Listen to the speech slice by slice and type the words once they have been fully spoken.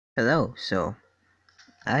Hello, so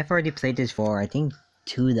I've already played this for I think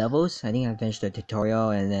 2 levels. I think I finished the tutorial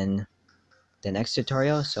and then the next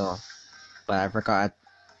tutorial, but I forgot.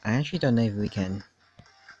 I actually don't know if we can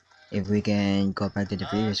go back to the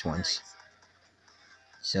previous ones.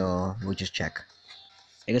 So we'll just check.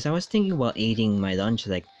 Because I was thinking while eating my lunch,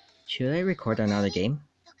 like, should I record another game?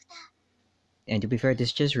 And to be fair,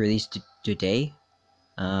 this just released today.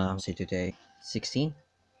 Say today, 16?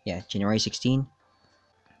 Yeah, January 16.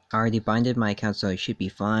 I already binded my account, so it should be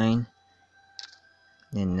fine.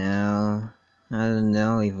 And now, I don't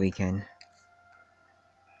know if we can.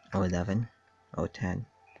 11, 10.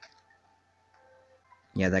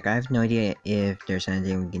 Yeah, like I have no idea if there's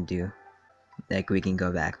anything we can do. Like we can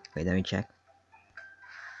go back. Wait, let me check.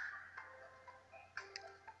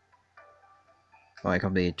 Oh, I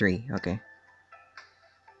completed 3. Okay.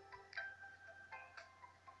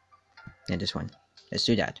 And this one. Let's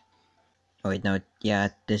do that. Oh wait, no. Yeah,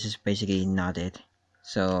 this is basically not it.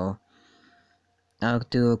 So I'll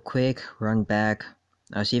do a quick run back.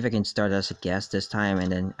 I'll see if I can start as a guest this time,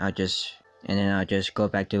 and then I'll just go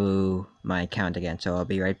back to my account again. So I'll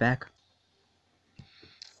be right back.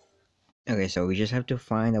 Okay, so we just have to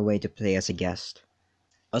find a way to play as a guest.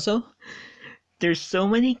 Also, there's so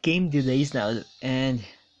many game delays now, and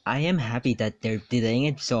I am happy that they're delaying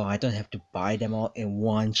it so I don't have to buy them all in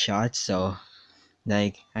one shot. So,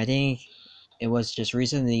 like, I think it was just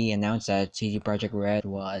recently announced that CD Projekt Red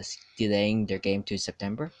was delaying their game to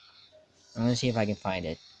September. I'm gonna see if I can find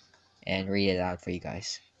it and read it out for you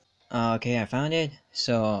guys. Okay, I found it.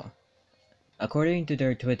 So, according to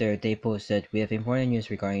their Twitter, they posted, "We have important news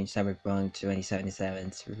regarding Cyberpunk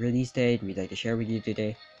 2077's release date. We'd like to share with you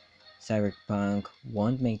today. Cyberpunk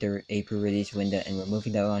won't make their April release window, and we're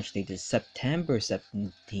moving the launch date to September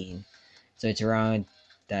 17. So it's around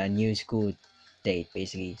the new school date,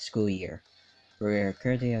 basically, school year. We're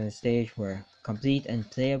currently on the stage. We're complete and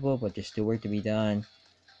playable, but there's still work to be done.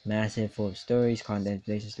 Massive, full of stories, content,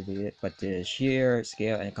 places to be, but the sheer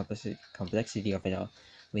scale and complexity of it all.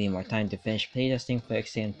 We need more time to finish playtesting,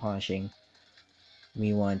 fixing, and polishing.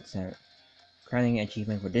 We want crowning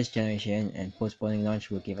achievement for this generation, and postponing launch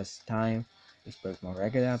will give us time to expect more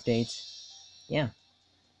regular updates. Yeah,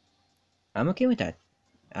 I'm okay with that.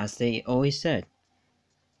 As they always said,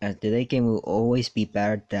 a delayed game will always be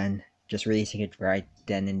better than just releasing it right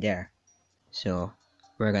then and there. So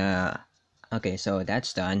we're gonna. Okay, so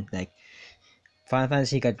that's done. Like Final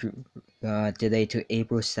Fantasy got delayed to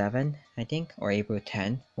April 7, I think, or April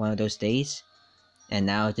 10, one of those days. And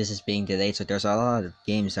now this is being delayed, so there's a lot of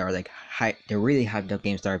games that are like they're really hyped up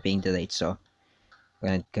games that are being delayed. So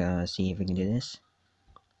we're gonna see if we can do this.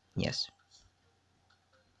 Yes.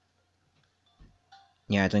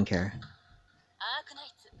 Yeah, I don't care. Arknights.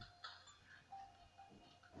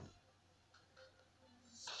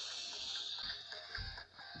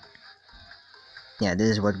 Yeah, this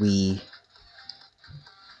is what we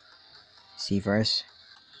see first.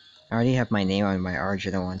 I already have my name on my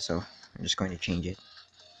original one, so I'm just going to change it.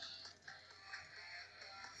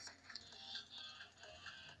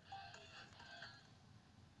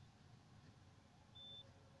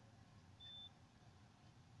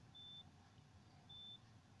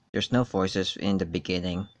 There's no voices in the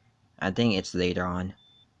beginning. I think it's later on.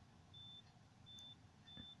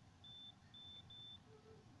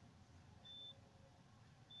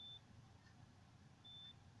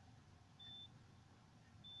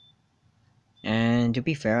 And to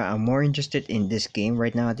be fair, I'm more interested in this game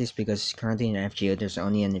right now, this because currently in FGO there's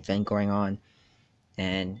only an event going on,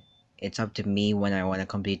 and it's up to me when I want to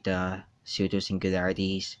complete the pseudo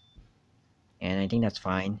singularities, and I think that's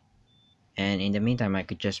fine. And in the meantime, I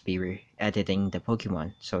could just be editing the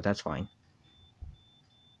Pokemon, so that's fine.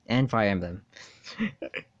 And Fire Emblem.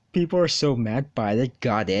 People are so mad Violet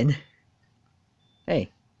got in.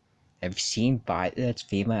 Hey, have you seen Violet's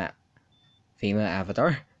female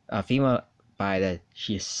avatar? Female Violet.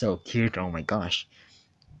 She's so cute. Oh my gosh.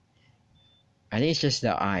 I think it's just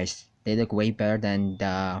the eyes. They look way better than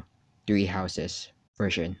the Three Houses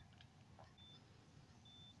version.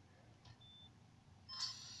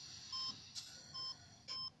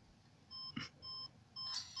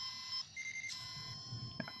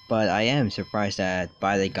 But I am surprised that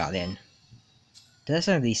Violet got in.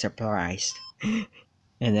 Pleasantly surprised. And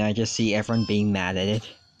then I just see everyone being mad at it.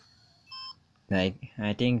 Like,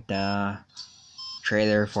 I think the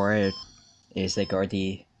trailer for it is like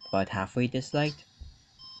already about halfway disliked.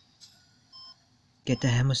 Get the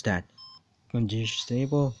hemostat. Condition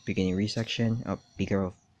stable. Beginning resection. Oh, be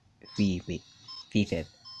careful. V5.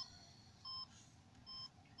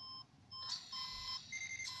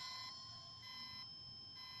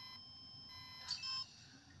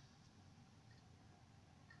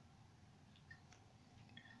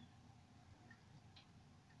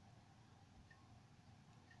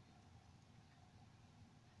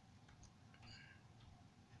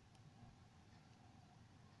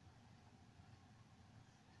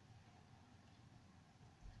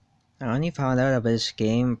 I only found out about this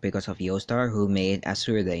game because of Yostar, who made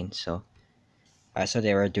Azur Lane, so I saw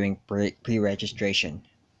they were doing pre-registration.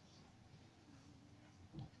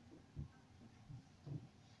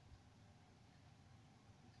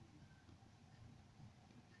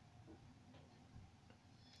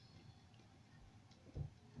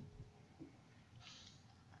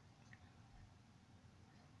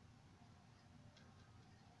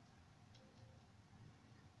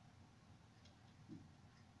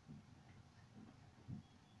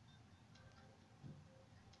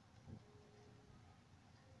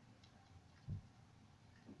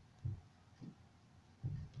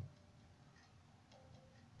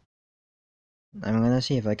 I'm gonna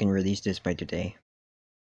see if I can release this by today.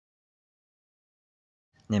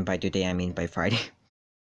 And by today I mean by Friday,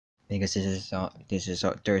 because this is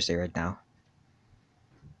Thursday right now.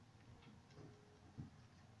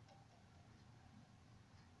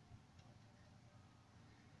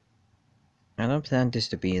 I don't plan this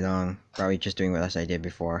to be long. Probably just doing what else I did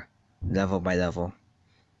before, level by level.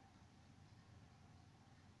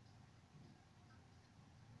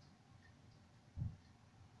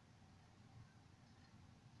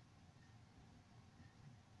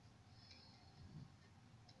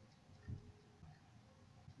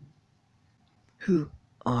 Who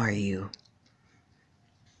are you?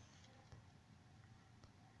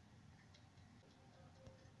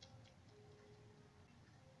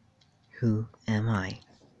 Who am I?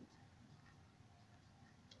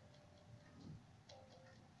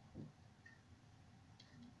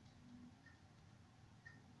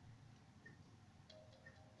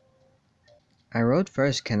 I wrote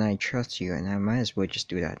first, can I trust you? And I might as well just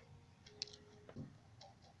do that.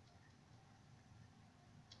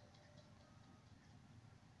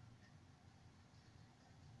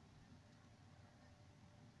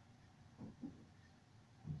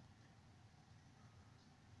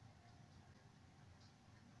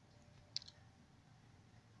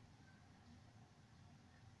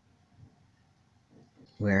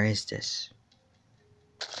 Where is this?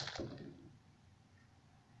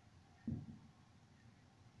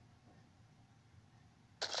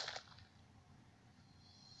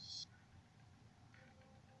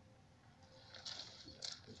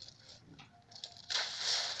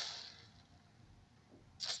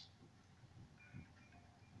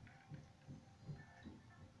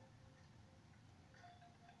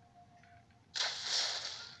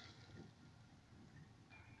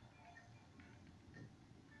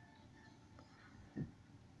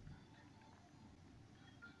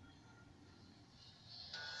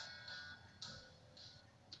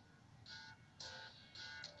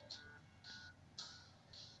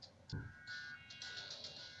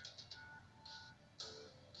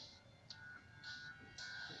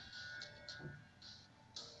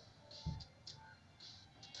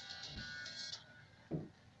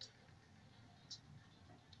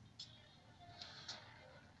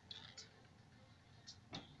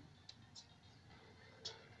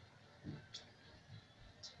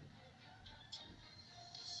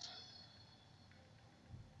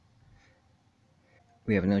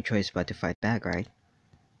 We have no choice but to fight back, right?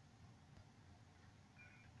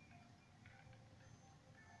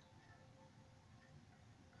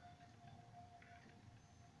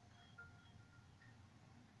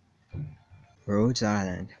 Rhodes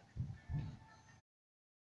Island.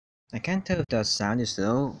 I can't tell if the sound is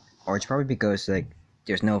low, or it's probably because like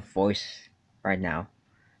there's no voice right now.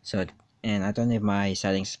 So, and I don't know if my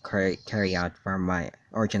settings carry out from my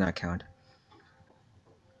original account.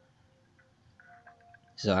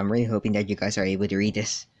 So I'm really hoping that you guys are able to read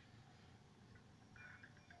this.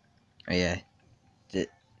 Oh yeah,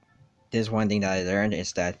 this one thing that I learned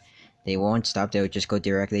is that they won't stop. They'll just go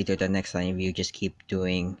directly to the next line if you just keep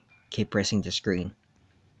pressing the screen.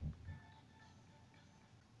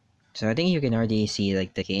 So I think you can already see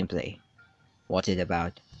like the gameplay. What's it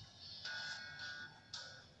about?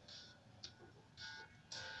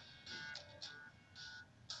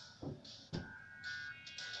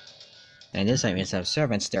 And this time instead of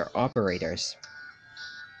servants, they're operators.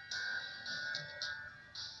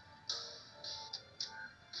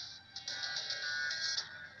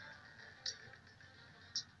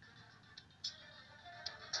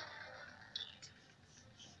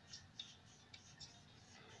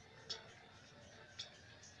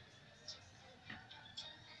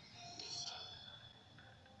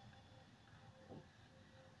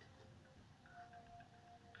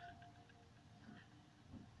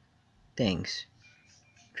 Thanks.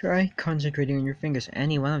 Try concentrating on your fingers,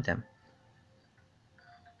 any one of them.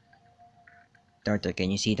 Doctor,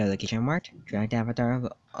 can you see the location marked? Drag the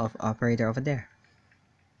avatar of operator over there.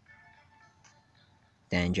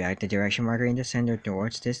 Then drag the direction marker in the center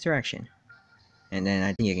towards this direction. And then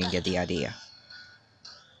I think you can get the idea.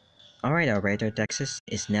 Alright, Operator Texas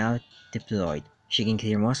is now deployed. She can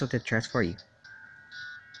clear most of the threats for you.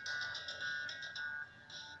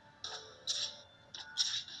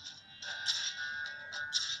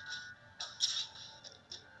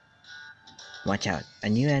 Watch out, a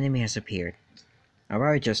new enemy has appeared. I'll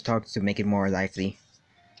probably just talk to make it more lively.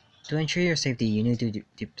 To ensure your safety, you need to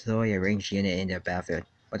deploy a ranged unit in the battlefield.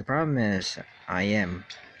 But the problem is,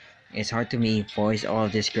 it's hard to me voice all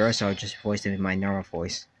of these girls, so I'll just voice them in my normal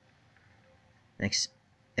voice.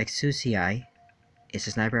 Exucii is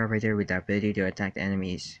a sniper operator with the ability to attack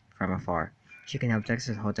enemies from afar. She can help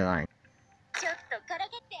Texas hold the line.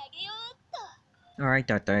 Alright,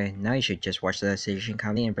 Doctor, now you should just watch the situation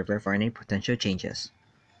calmly and prepare for any potential changes.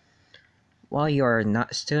 While you are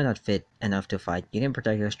still not fit enough to fight, you can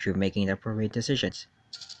protect us through making the appropriate decisions.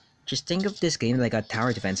 Just think of this game like a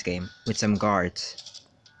tower defense game, with some guards,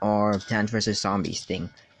 or Plants vs Zombies thing.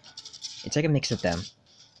 It's like a mix of them.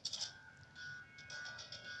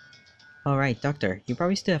 Alright, Doctor, you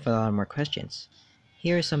probably still have a lot more questions.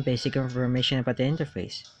 Here is some basic information about the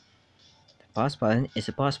interface. The pause button is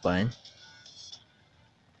a pause button.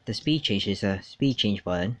 The speed change is a speed change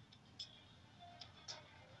button.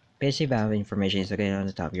 Basic battle information is located on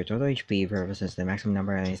the top. Your total HP represents the maximum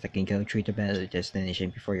number of enemies that can kill through the battle destination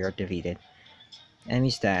before you are defeated. Enemy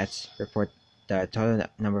stats report the total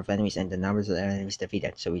number of enemies and the numbers of enemies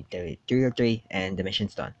defeated. So we do 3 or 3 and the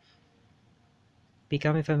mission's done.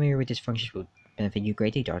 Becoming familiar with these functions will benefit you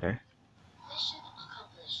greatly, Doctor. Mission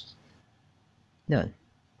accomplished. Done.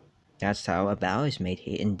 That's how a battle is made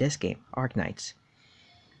here in this game, Arknights.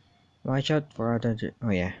 Watch out for other. Oh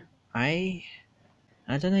yeah, I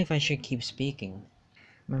don't know if I should keep speaking.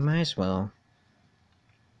 I might as well.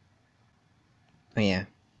 Oh yeah,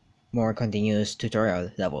 more continuous tutorial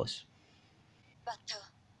levels.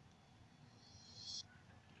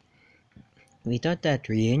 We thought that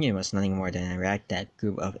Reunion was nothing more than a ragtag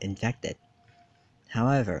group of infected.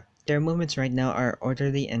 However, their movements right now are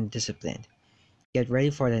orderly and disciplined. Get ready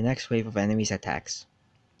for the next wave of enemy attacks.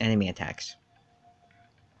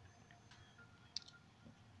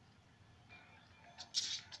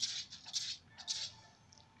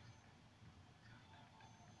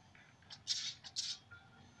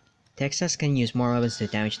 Texas can use more weapons to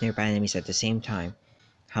damage nearby enemies at the same time.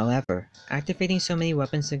 However, activating so many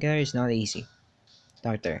weapons together is not easy.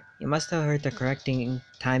 Doctor, you must have heard the correct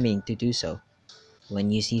timing to do so. When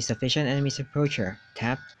you see sufficient enemies approach her,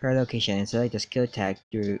 tap her location and select the skill tag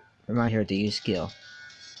to remind her to use skill.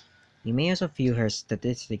 You may also view her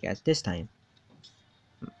statistic at this time.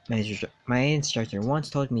 My instructor once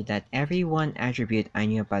told me that every one attribute I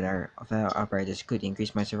knew about our fellow operators could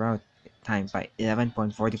increase my surround time by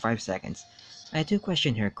 11.45 seconds. I do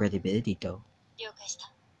question her credibility though.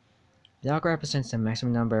 Block represents the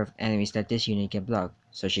maximum number of enemies that this unit can block,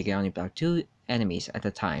 so she can only block 2 enemies at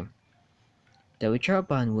a time. The withdraw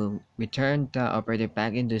button will return the operator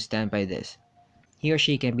back into standby list. He or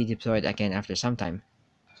she can be deployed again after some time.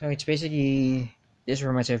 So it's basically, this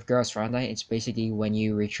reminds me of Girls Frontline. It's basically when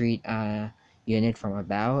you retreat a unit from a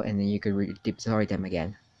battle and then you could deploy them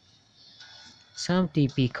again. Some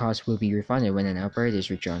TP costs will be refunded when an operator is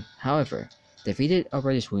withdrawn. However, defeated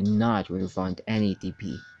operators will not refund any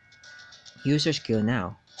TP. Use your skill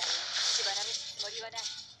now.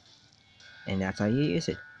 And that's how you use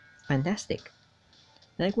it. Fantastic.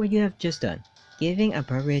 Like what you have just done, giving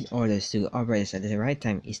appropriate orders to operators at the right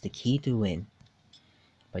time is the key to win.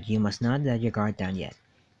 But you must not let your guard down yet.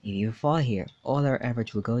 If you fall here, all our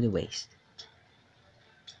efforts will go to waste.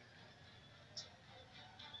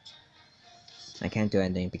 I can't do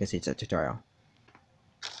anything because it's a tutorial.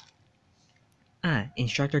 Ah,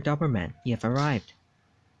 Instructor Doberman, you have arrived.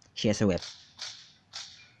 She has a whip.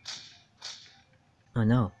 Oh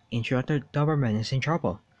no, Instructor Doberman is in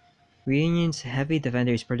trouble. Reunion's heavy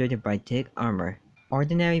defender is protected by thick armor.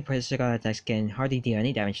 Ordinary physical attacks can hardly deal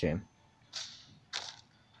any damage to him.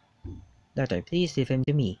 Doctor, please leave him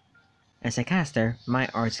to me. As a caster, my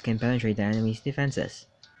arts can penetrate the enemy's defenses.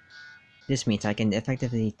 This means I can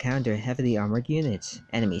effectively counter heavily armored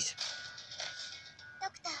enemies.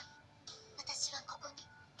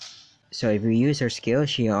 So if you use her skill,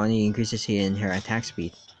 she only increases in her attack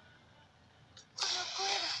speed.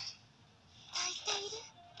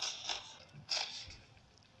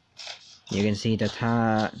 You can see the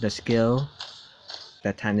time the skill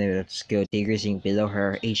decreasing below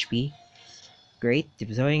her HP. Great,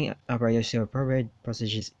 deploying operators to appropriate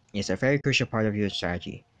positions is a very crucial part of your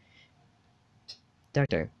strategy.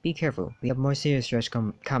 Doctor, be careful, we have more serious threats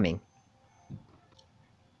coming.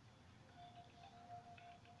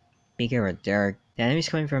 Be careful, the enemies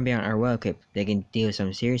coming from beyond are well equipped. They can deal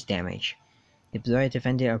some serious damage. Deploy a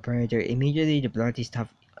defender operator immediately to block these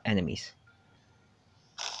tough enemies.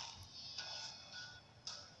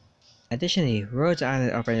 Additionally, Rhodes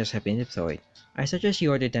Island operators have been deployed. I suggest you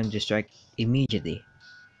order them to strike immediately.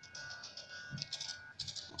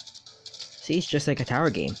 See, it's just like a tower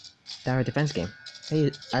game. Tower defense game.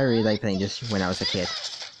 I really like playing this when I was a kid.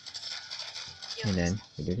 And then,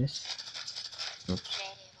 we do this. Oops.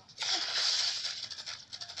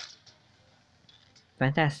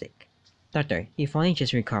 Fantastic. Doctor, you've only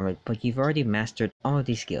just recovered, but you've already mastered all of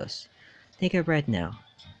these skills. Take a breath now.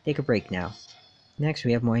 Take a break now. Next,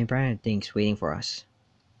 we have more important things waiting for us.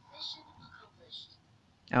 Mission accomplished.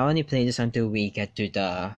 I'll only play this until we get to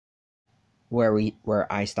the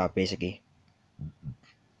where I stop basically.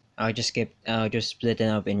 I'll just split it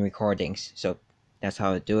up in recordings. So that's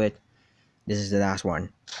how I do it. This is the last one.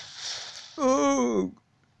 Oh!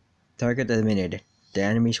 Target eliminated. The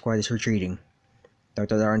enemy squad is retreating.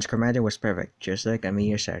 Dr. Lauren's commander was perfect, just like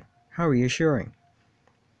Amir said. How reassuring.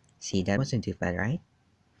 See, that wasn't too bad, right?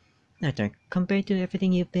 Doctor, compared to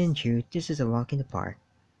everything you've been through, this is a walk in the park.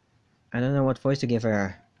 I don't know what voice to give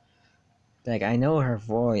her. Like, I know her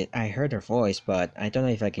voice, I heard her voice, but I don't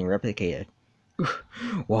know if I can replicate it.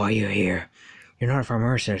 Why are you here? You're not from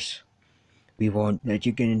Ursus. We won't let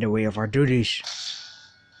you get in the way of our duties.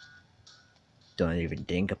 Don't even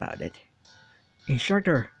think about it.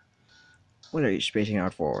 Instructor! What are you spacing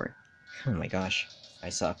out for? Oh my gosh, I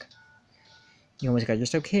suck. You almost got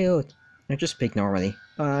yourself killed. Now just speak normally.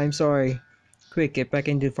 I'm sorry. Quick, get back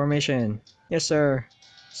into formation. Yes, sir.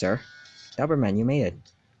 Sir? Doberman, you made it.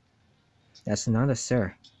 That's not a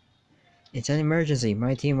sir. It's an emergency.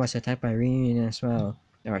 My team was attacked by Reunion as well.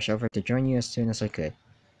 I rushed over to join you as soon as I could.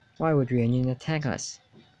 Why would Reunion attack us?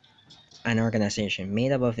 An organization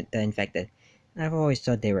made up of the infected. I've always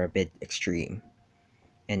thought they were a bit extreme.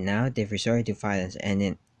 And now they've resorted to violence, and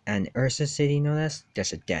in an Ursa city no less,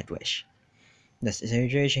 there's a death wish. The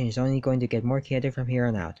situation is only going to get more chaotic from here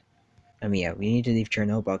on out. Amiya, we need to leave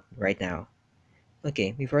Chernobyl right now.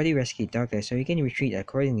 Okay, we've already rescued Doctor, so we can retreat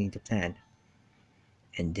accordingly to plan.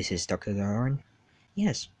 And this is Dr. Lauren?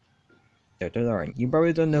 Yes. Dr. Lauren, you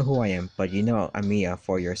probably don't know who I am, but you know Amiya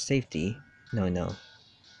for your safety. No.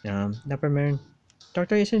 Doberman,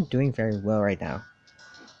 Doctor isn't doing very well right now.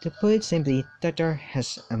 To put it simply, Doctor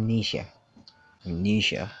has amnesia.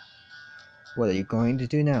 Amnesia? What are you going to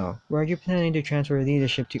do now? Where are you planning to transfer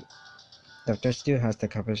leadership to? Doctor still has the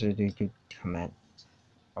capacity to command.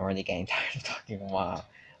 I'm already getting tired of talking. Wow,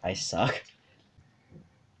 I suck.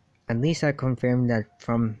 At least I confirmed that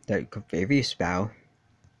from the previous bow.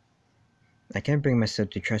 I can't bring myself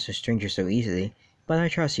to trust a stranger so easily, but I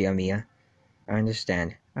trust you, Amiya. I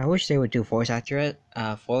understand. I wish they would do voice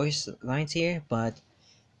voice lines here, but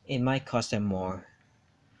it might cost them more.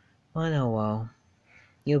 Oh no, well.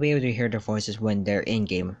 You'll be able to hear their voices when they're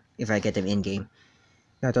in-game, if I get them in-game.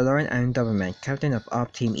 Dr. Lauren, I'm Doberman, captain of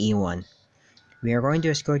Op Team E1. We are going to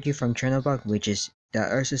escort you from Chernobyl, which is the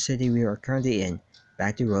Ursa city we are currently in,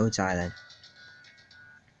 back to Rhodes Island.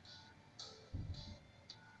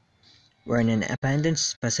 We're in an abandoned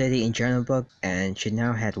facility in Chernobyl and should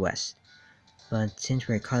now head west. But since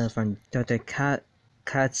we're calling from Dr.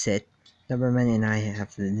 Katsit, Doberman and I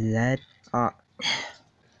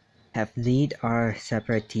have lead our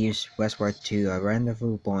separate teams westward to a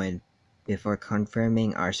rendezvous point before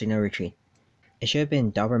confirming our signal retreat. It should have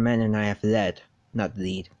been Doberman and I have led, not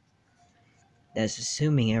lead. That's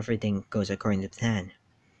assuming everything goes according to plan.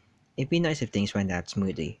 It'd be nice if things went out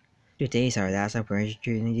smoothly. Today is our last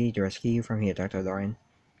opportunity to rescue you from here, Dr. Lauren.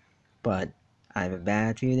 But I have a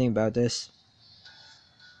bad feeling about this.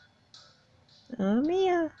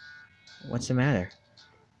 Mia. What's the matter?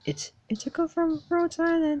 It's a call from Rhodes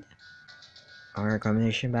Island. Our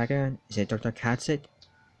combination background, is it Dr. Katsit?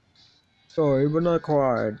 Sorry, but not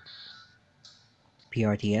quite.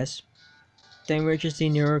 PRTS? The emergency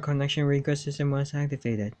neural connection request system was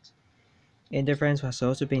activated. Interference was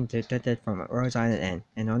also being detected from Rhodes Island end,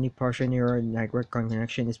 and only partial neural network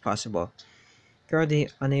connection is possible. Currently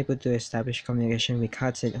unable to establish communication with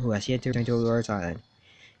Katsit, who has yet to return to Rhodes Island.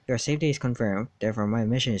 Your safety is confirmed, therefore my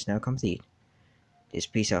mission is now complete. This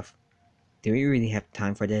piece of... Do we really have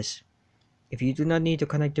time for this? If you do not need to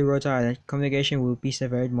connect to Rhodes Island, communication will be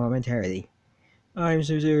severed momentarily. I'm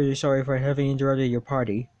sincerely sorry for having interrupted your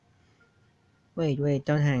party. Wait,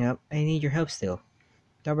 don't hang up. I need your help still.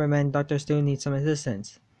 Doberman, Doctor still needs some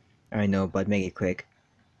assistance. I know, but make it quick.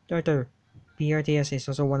 Doctor, PRTS is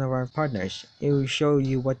also one of our partners. It will show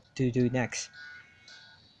you what to do next.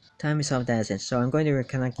 Time is of the essence, so I'm going to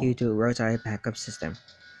reconnect you to Rhodes Island backup system.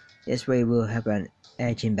 This way we'll have an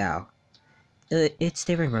edge in battle. It's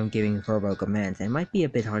different from giving verbal commands and might be a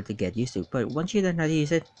bit hard to get used to, but once you learn how to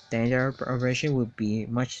use it, the entire operation will be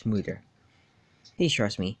much smoother. Please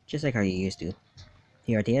trust me, just like how you used to.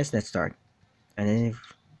 Here are the S, let's start. And then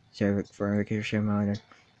if verification monitor.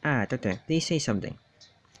 Doctor, please say something.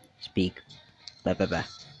 Speak. Blah blah blah.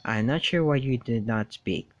 I'm not sure why you did not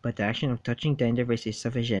speak, but the action of touching the interface is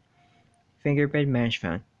sufficient. Fingerprint match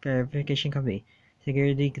found. Verification complete.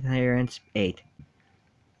 Security clearance 8.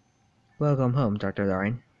 Welcome home, Dr.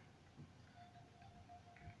 Lauren.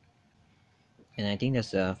 And I think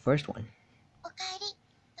that's the first one. おかえり、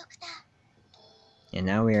ドクター。 And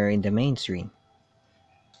now we are in the main screen.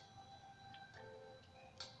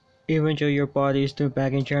 Even though your body is still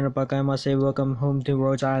back in Chernobyl, I must say welcome home to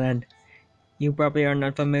Rhode Island. You probably are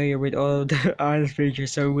not familiar with all of the island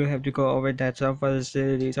features, so we'll have to go over that. Some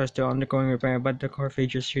facilities are still undergoing repair, but the core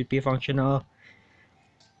features should be functional.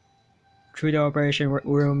 Through the operation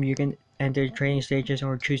room, you can enter training stages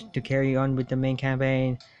or choose to carry on with the main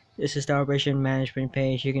campaign. This is the operation management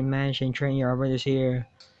page. You can manage and train your operators here.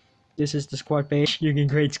 This is the squad page. You can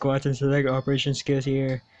create squads and select operation skills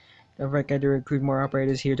here. Don't forget to recruit more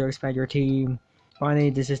operators here to expand your team.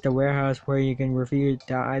 Finally, this is the warehouse where you can review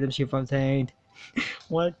the items you've obtained.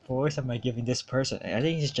 What voice am I giving this person? I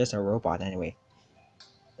think he's just a robot anyway.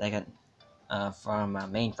 Like from a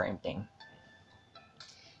mainframe thing.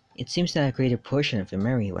 It seems that a greater portion of the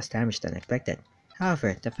memory was damaged than expected.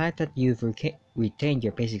 However, the fact that you've retained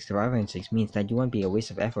your basic survival instincts means that you won't be a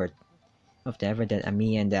waste of the effort that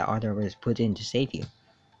Ami and the others put in to save you.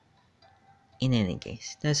 In any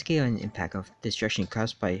case, the scale and impact of destruction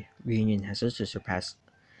caused by reunion has also surpassed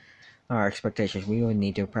our expectations. We will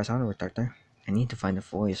need to press onward, Doctor. I need to find a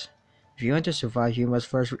voice. If you want to survive, you must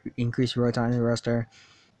first increase your time in the roster.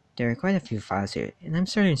 There are quite a few files here, and I'm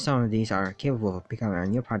certain some of these are capable of becoming our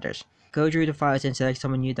new partners. Go through the files and select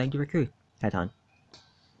someone you'd like to recruit. Head on.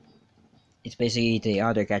 It's basically the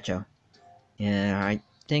other gacha. Yeah, I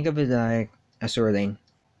think of it like Azur lane.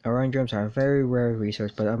 Iron drums are a very rare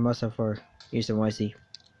resource, but I must have used them wisely.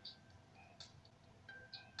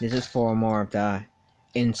 This is for more of the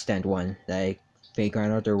instant one, like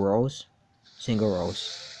Vagrant other rolls, single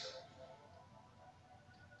rolls.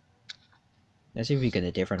 Let's see if we get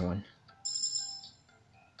a different one.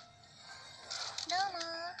 どうも、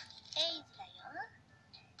エイズだよ。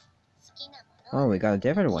好きなもの Oh, we got a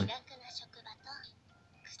different one. 気楽な職場と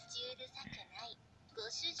口うるさくないご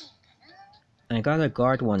主人かな。 I got a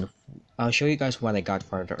guard one. I'll show you guys what I got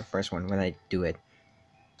for the first one when I do it.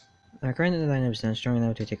 Our current lineup is not strong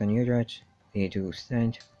enough to take on new threats. We need to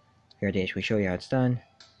stand. Here it is. We show you how it's done.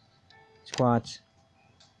 Squats.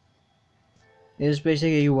 This is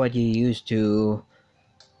basically what you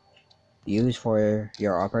use for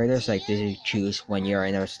your operators, like this you choose when you're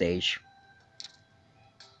in a stage.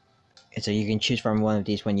 And so you can choose from one of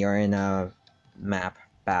these when you're in a map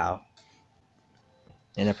battle.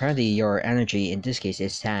 And apparently your energy in this case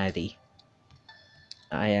is sanity.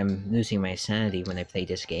 I am losing my sanity when I play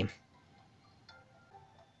this game.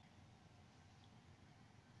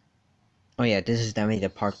 Oh yeah, this is definitely the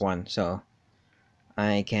part 1, so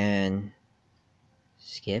I can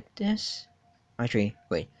skip this? Actually,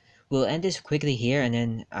 wait. We'll end this quickly here and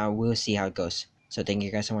then we'll see how it goes. So thank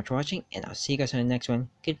you guys so much for watching, and I'll see you guys on the next one.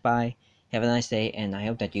 Goodbye. Have a nice day, and I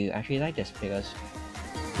hope that you actually like this because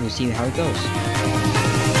we'll see how it goes.